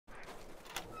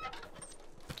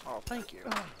Oh, thank you.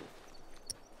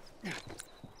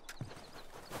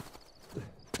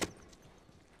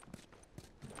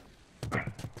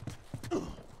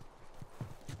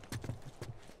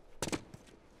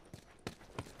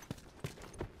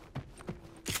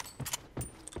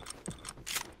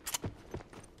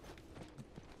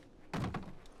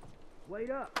 Wait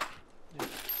up.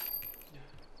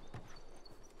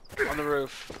 On the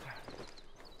roof.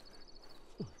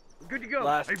 We're good to go.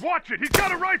 Left. Hey, watch it! He's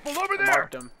got a rifle over there!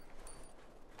 Marked him.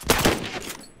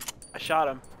 I shot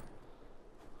him.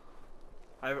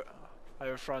 I have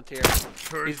a frontier.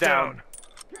 He's down.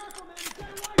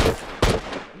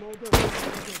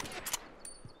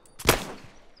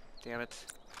 Damn it.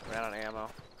 I ran out of ammo.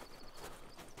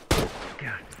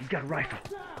 God, he's got a rifle.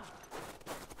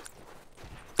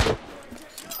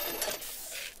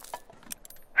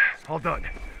 All done.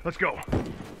 Let's go.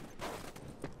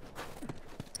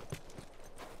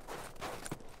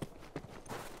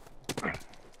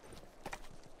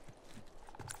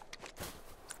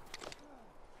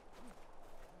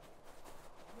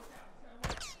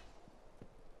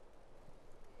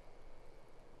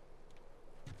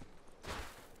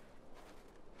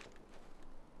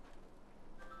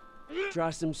 Try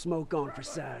some smoke on for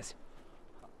size.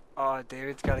 Oh,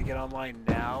 David's got to get online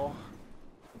now.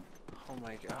 Oh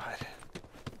my god.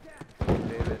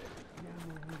 David.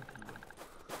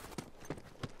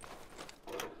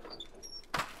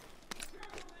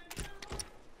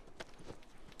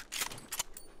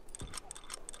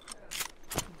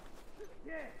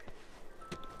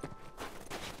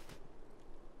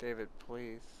 David,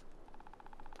 please.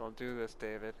 Don't do this,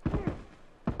 David.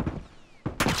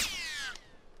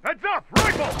 Heads up!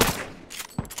 Rifle!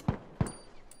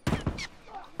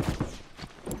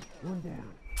 One down.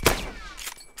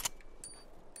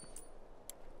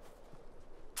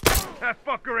 That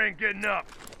fucker ain't getting up.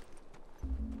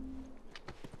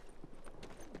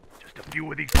 Just a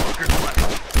few of these fuckers left.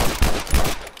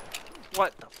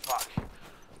 What the fuck?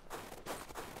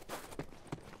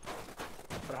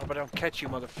 I hope I don't catch you,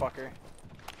 motherfucker.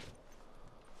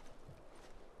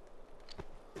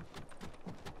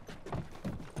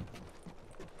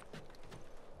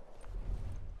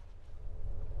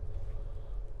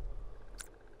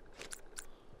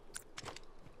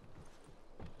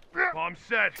 Bomb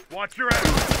set. Watch your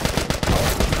ass.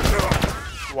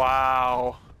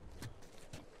 Wow.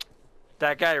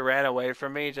 That guy ran away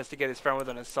from me just to get his friend with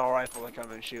an assault rifle to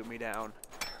come and shoot me down.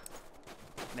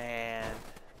 Man.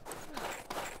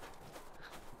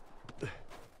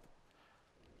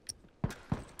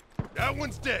 That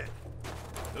one's dead.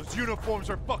 Those uniforms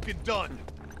are fucking done.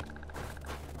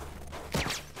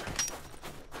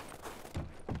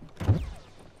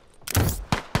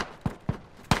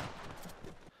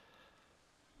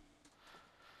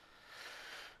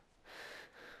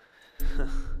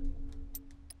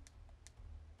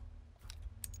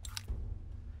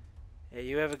 Yeah,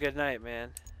 you have a good night,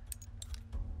 man.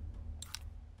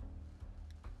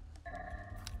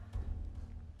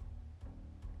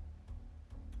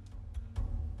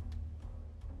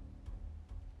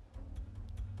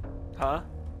 Huh?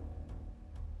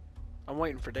 I'm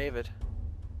waiting for David.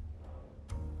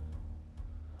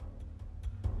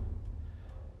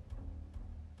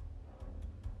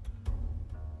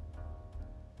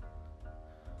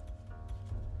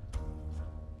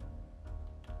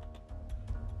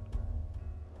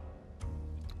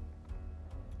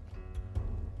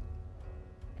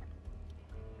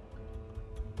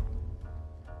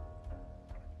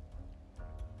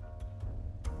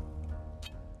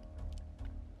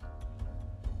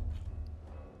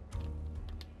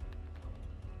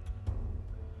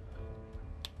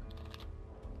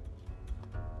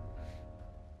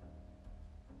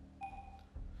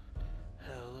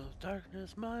 Hello,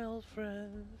 darkness, my old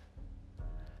friend.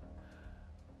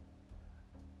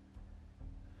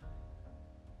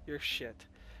 You're shit.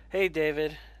 Hey,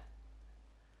 David.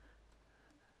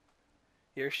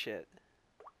 You're shit.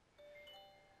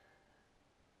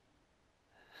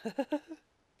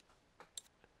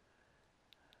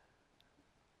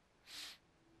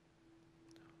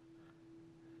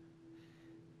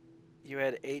 You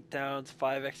had 8 downs,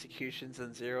 5 executions,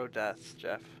 and 0 deaths,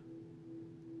 Jeff.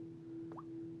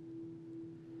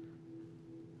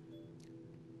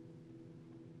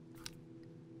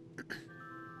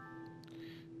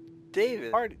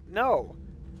 David, party? No.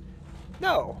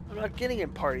 No, I'm not getting in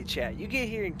party chat. You get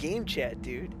here in game chat,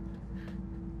 dude.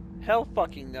 Hell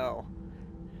fucking no.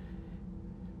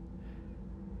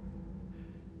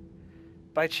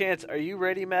 By chance, are you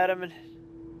ready, madam?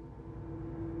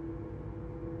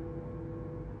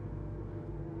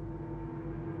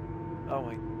 Oh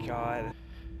my god.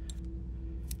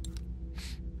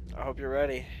 I hope you're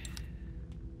ready.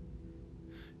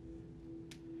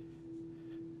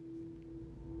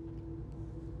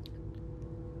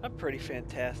 I'm pretty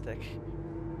fantastic.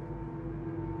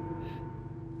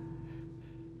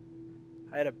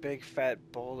 I had a big fat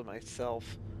bowl to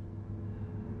myself.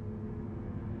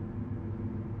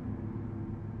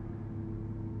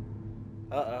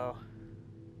 Uh-oh.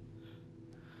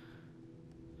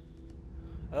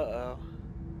 Uh-oh.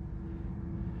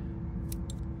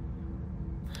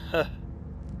 Huh.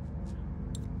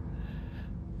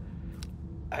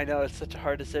 I know, it's such a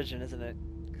hard decision, isn't it?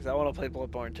 Because I want to play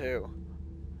Bloodborne too.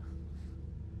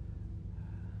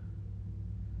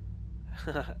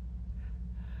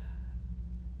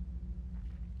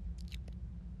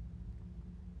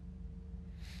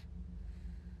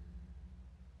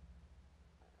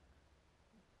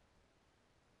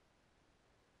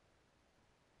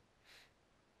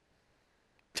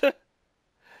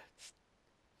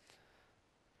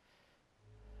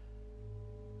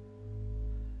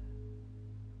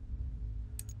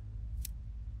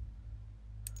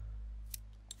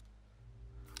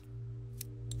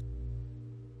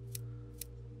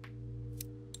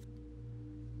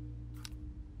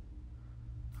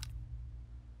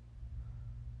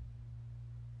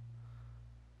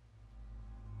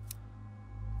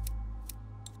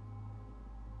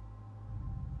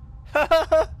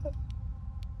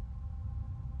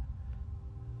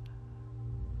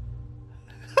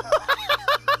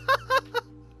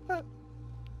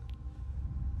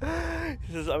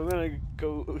 He says, I'm gonna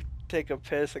go take a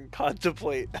piss and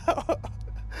contemplate.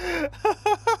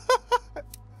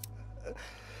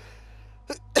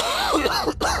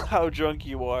 How drunk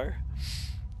you are.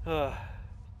 How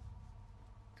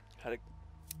to...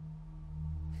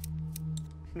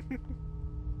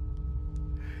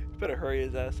 Better hurry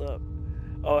his ass up.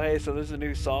 Oh, hey, so there's a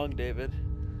new song, David.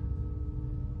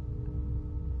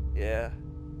 Yeah.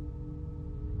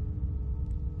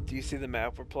 Do you see the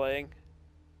map we're playing?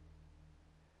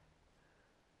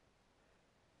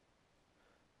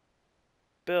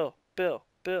 Bill, Bill,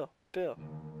 Bill, Bill.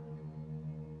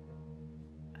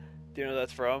 Do you know who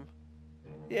that's from?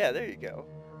 Yeah, there you go.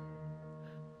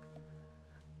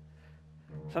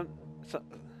 Some,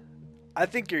 I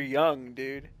think you're young,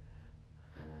 dude.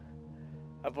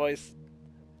 I've always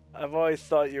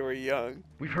thought you were young.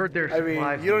 We've heard there's I mean,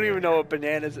 supplies you don't in even there. know what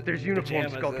bananas. There's uniforms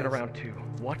pajamas skulking is. around too.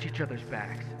 Watch each other's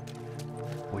backs.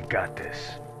 We got this.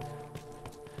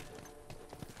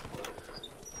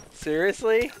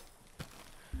 Seriously?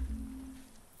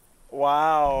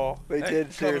 Wow, they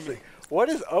did seriously. What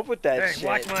is up with that Hey, shit?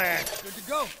 watch my ass. Good to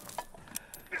go.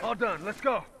 All done. Let's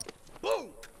go. Boom!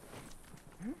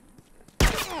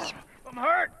 I'm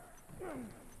hurt.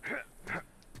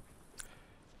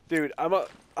 Dude, I'm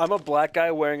a black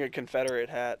guy wearing a Confederate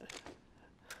hat.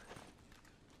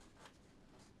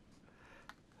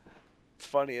 It's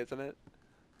funny, isn't it?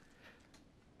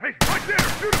 Hey, right there,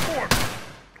 uniform.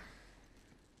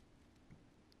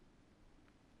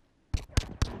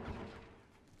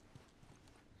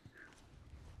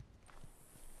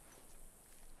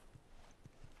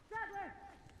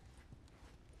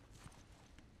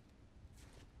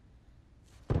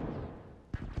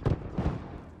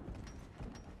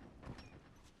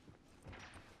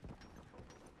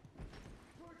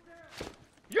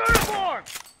 Uniform!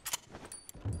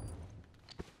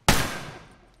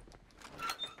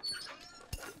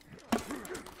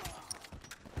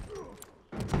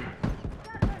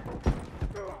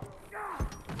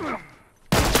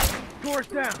 Doors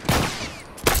down.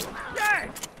 Yay!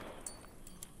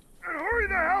 And hurry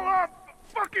the hell up! I'm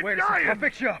fucking Wait a second, dying! I'll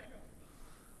fix you up.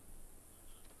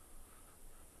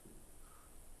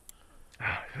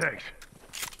 Thanks.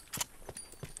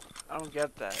 I don't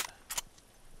get that.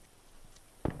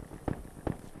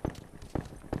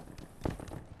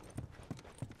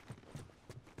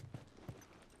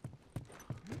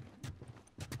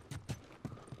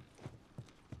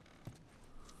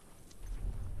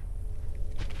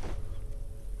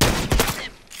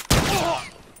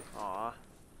 Aw.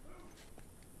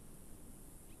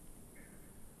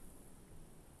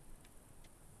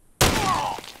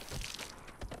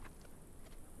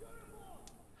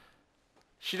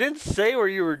 She didn't say where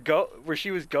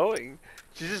she was going.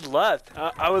 She just left.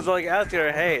 I was like asking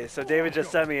her, "Hey, so David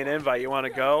just sent me an invite. You want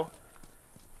to go?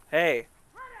 Hey,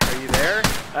 are you there?"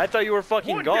 I thought you were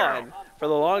fucking One gone down. for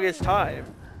the longest time.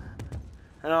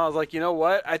 And I was like, you know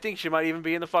what? I think she might even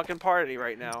be in the fucking party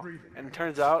right now. And it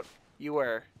turns out you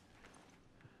were.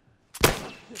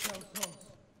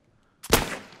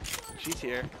 She's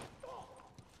here.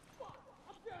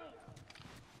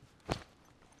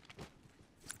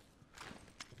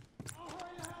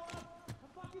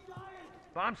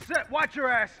 I'm set. Watch your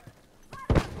ass.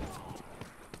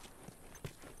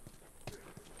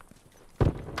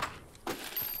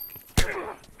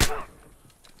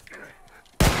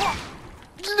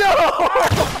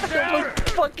 No!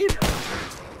 Fucking.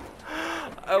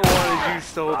 I wanted you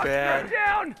so bad.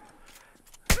 Down.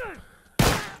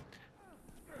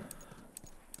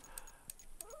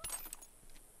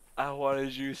 I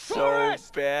wanted you so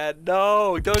bad.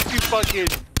 No, don't you fucking.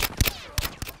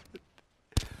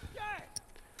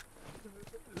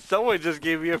 Someone just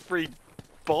gave me a free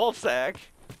ball sack.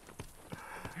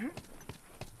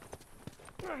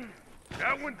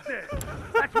 That one's dead.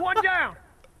 That's one down.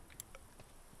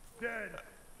 Dead.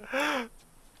 I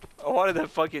wanted that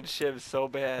fucking shiv so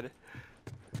bad.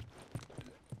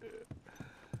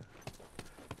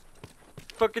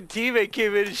 Fucking teammate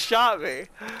came in and shot me.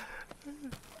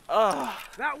 Ugh.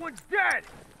 That one's dead.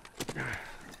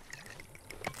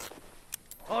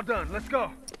 All done. Let's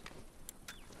go.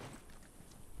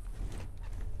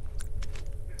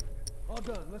 All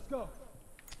done. Let's go.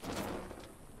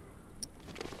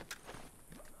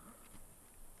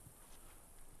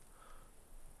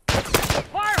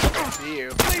 Fire! See you.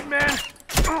 Lead, man.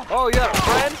 Oh, you had a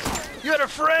friend? You had a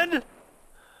friend?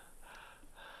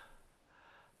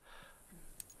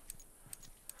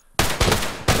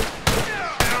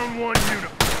 Down one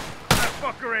unit. That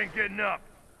fucker ain't getting up.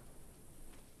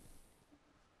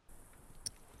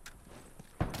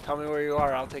 Tell me where you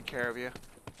are, I'll take care of you.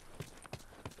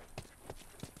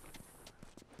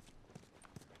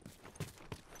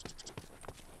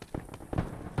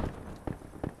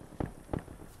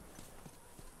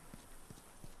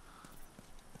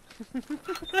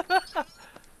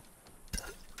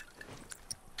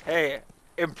 Hey,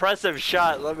 impressive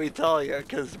shot, let me tell you,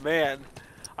 because man,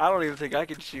 I don't even think I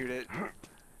can shoot it.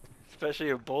 Especially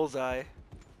a bullseye.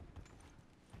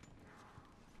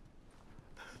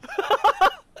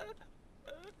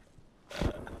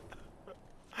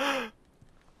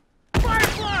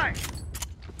 Firefly!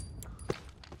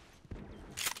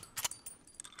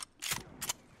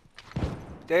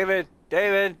 David,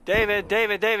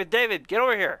 get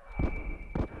over here.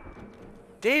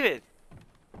 David,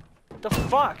 the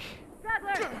fuck?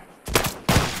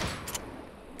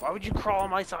 Why would you crawl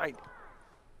on my side?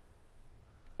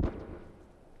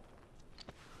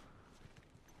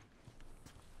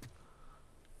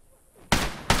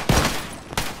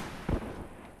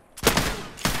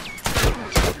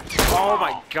 Oh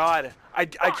my god. I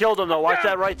killed him though. Watch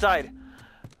that right side.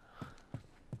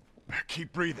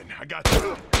 Keep breathing. I got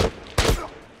you.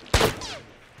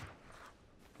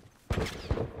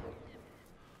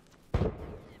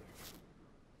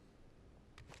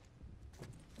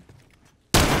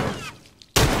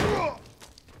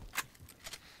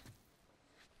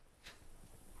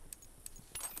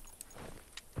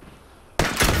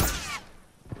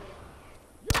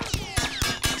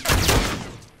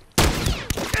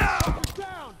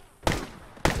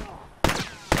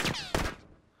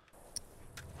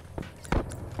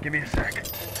 Give me a sec.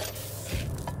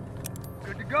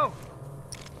 Good to go.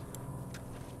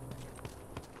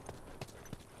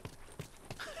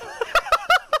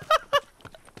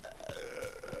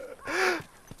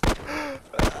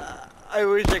 I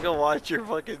wish I could watch your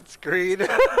fucking screen.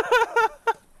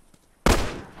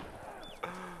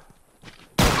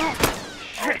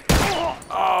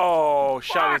 Oh,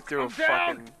 shot me through a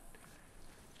fucking...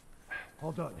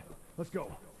 All done. Let's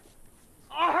go.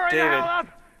 Oh, hurry David. the hell up!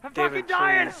 I'm David, fucking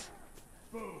dying! please.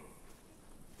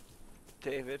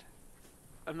 David.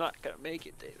 I'm not gonna make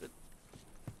it, David.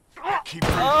 Keep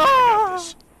breathing. I got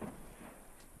this.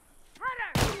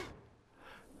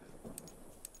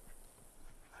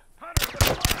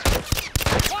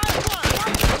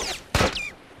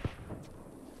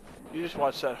 You just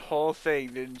watched that whole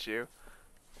thing, didn't you?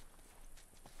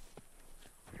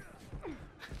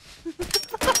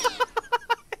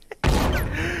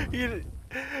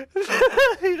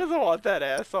 He doesn't want that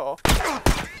asshole.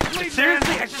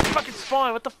 Seriously, I just fucking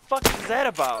spawned. What the fuck is that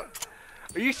about?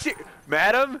 Are you serious?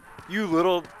 Madam, you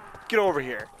little... Get over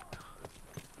here.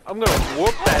 I'm gonna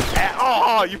whoop that ass.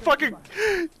 Oh, you fucking...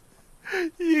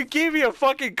 You gave me a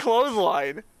fucking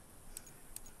clothesline.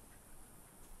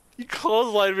 You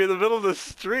clotheslined me in the middle of the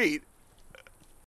street.